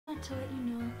To let you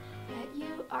know that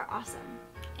you are awesome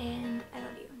and I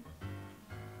love you.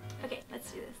 Okay,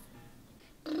 let's do this.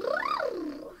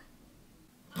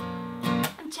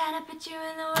 I'm trying to put you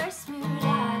in the worst mood.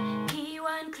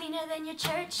 P1 cleaner than your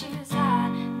church shoes.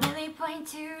 Millie point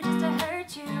two just to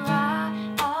hurt you.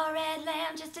 All red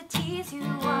lamb just to tease you.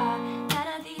 None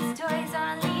of these toys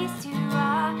on lease to.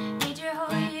 Made your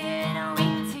whole year in a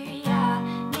week too.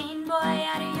 Main boy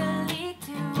out of your league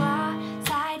too.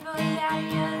 Side boy out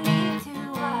of your league.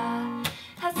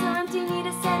 House so empty, need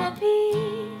a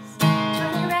centerpiece.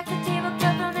 20 racks of table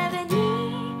cut from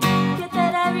ebony. Cut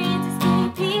that ivory into skinny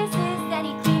pieces. Then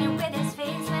he clean it with his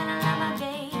face. Man, I love my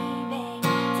baby.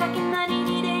 Talking money,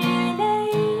 need a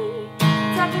relay.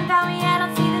 Talking about me, I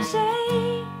don't see the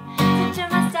shade. Switch on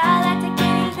my style, I take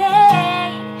any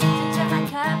lane. Switch on my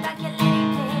cup, I can let it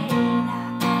play.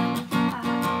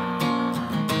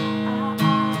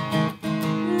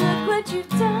 Look what you've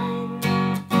done.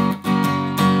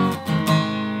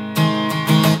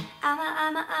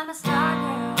 I'm a star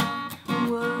girl.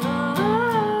 Whoa,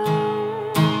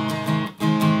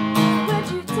 what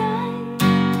you done?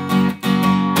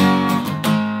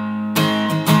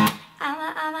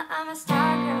 I'm a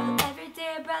star girl. Every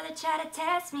day a brother try to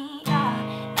test me.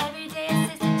 Every day a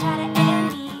sister try to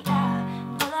end me.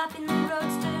 Pull up in the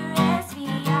roads to arrest me.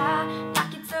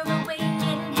 Pockets overweight,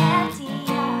 getting hefty.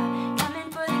 Coming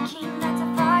for the king, that's a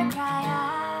far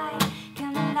cry.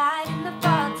 Come alive in the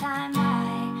fall time.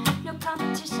 No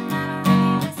competition, I don't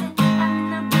really listen. I'm in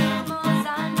the rumors,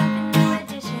 I'm nothing new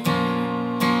addition.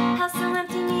 House so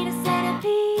empty, need a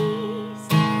centerpiece.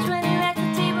 20 racks of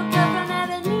table cut from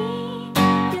ebony.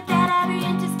 Cut that ivory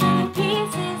into skinny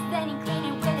pieces. Then he clean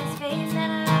it with his face.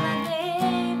 And I love my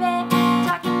baby.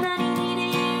 Talking money, need a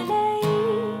relay.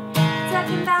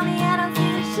 Talking about me, I don't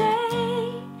see the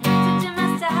shade. Switching my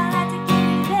style, I take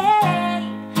any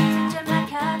lane. Switching my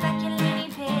cup, I can let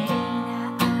it pay.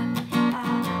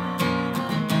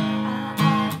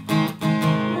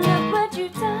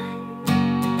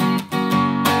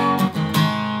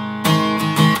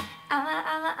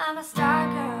 I'm a star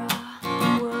girl.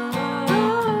 Whoa,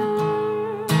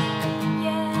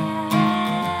 yeah.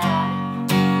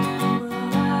 Whoa.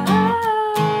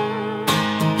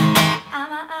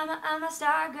 I'm a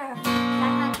star girl. Like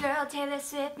my girl Taylor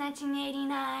Swift,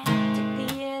 1989. Took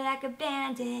the year like a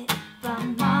bandit.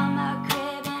 From mama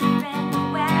crib and a brand new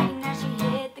wagon. Now she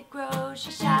hit the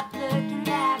grocery shop looking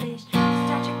lavish.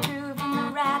 Start your groove in the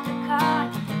rap the car.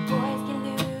 Boys get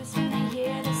loose when they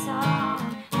hear the song.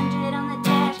 100 on the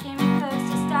dash, came in close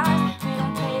to stars. We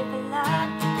don't pray for love,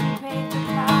 we pray for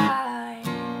cars.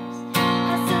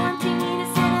 House so empty, need a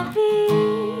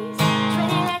centerpiece.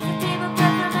 20 racks of table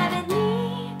cut from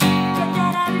ebony. Cut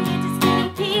that ivory into skinny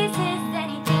pieces. Then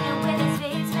he clean it with his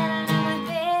face. Man, I love my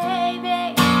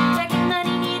baby. Talking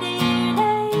money, need a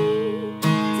relay.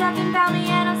 Talking about me,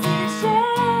 I don't see the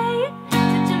shade.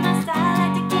 Switching my style, I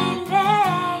take any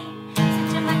lane.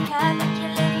 Switching my cup, I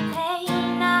can't let it play.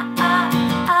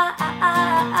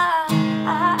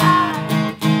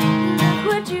 Look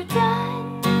what you've done.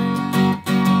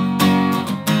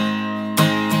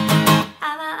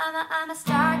 I'm a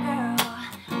star girl.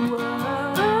 Whoa,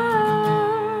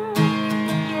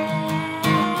 yeah.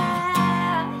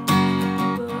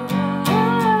 Whoa,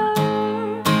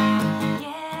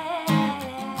 yeah.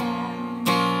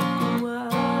 Whoa,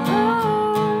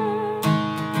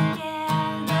 yeah.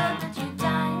 Look what you've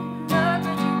done. Look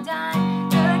what you've done.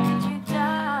 Look what you've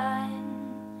done.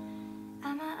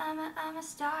 I'm a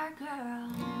star girl.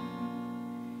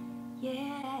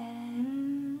 Yeah.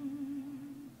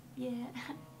 Yeah.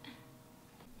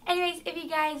 Anyways, if you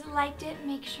guys liked it,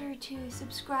 make sure to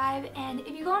subscribe, and if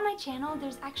you go on my channel,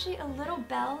 there's actually a little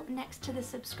bell next to the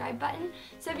subscribe button,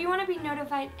 so if you want to be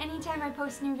notified anytime I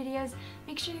post new videos,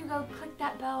 make sure you go click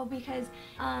that bell, because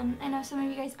I know some of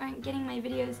you guys aren't getting my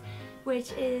videos,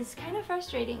 which is kind of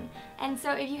frustrating, and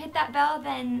so if you hit that bell,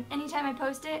 then anytime I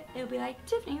post it, it'll be like,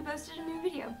 Tiffany posted a new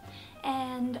video.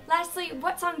 And lastly,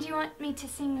 what song do you want me to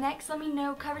sing next? Let me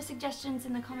know, cover suggestions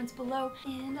in the comments below,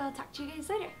 and I'll talk to you guys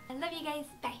later. I love you guys,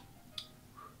 bye.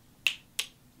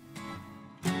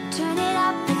 Turn it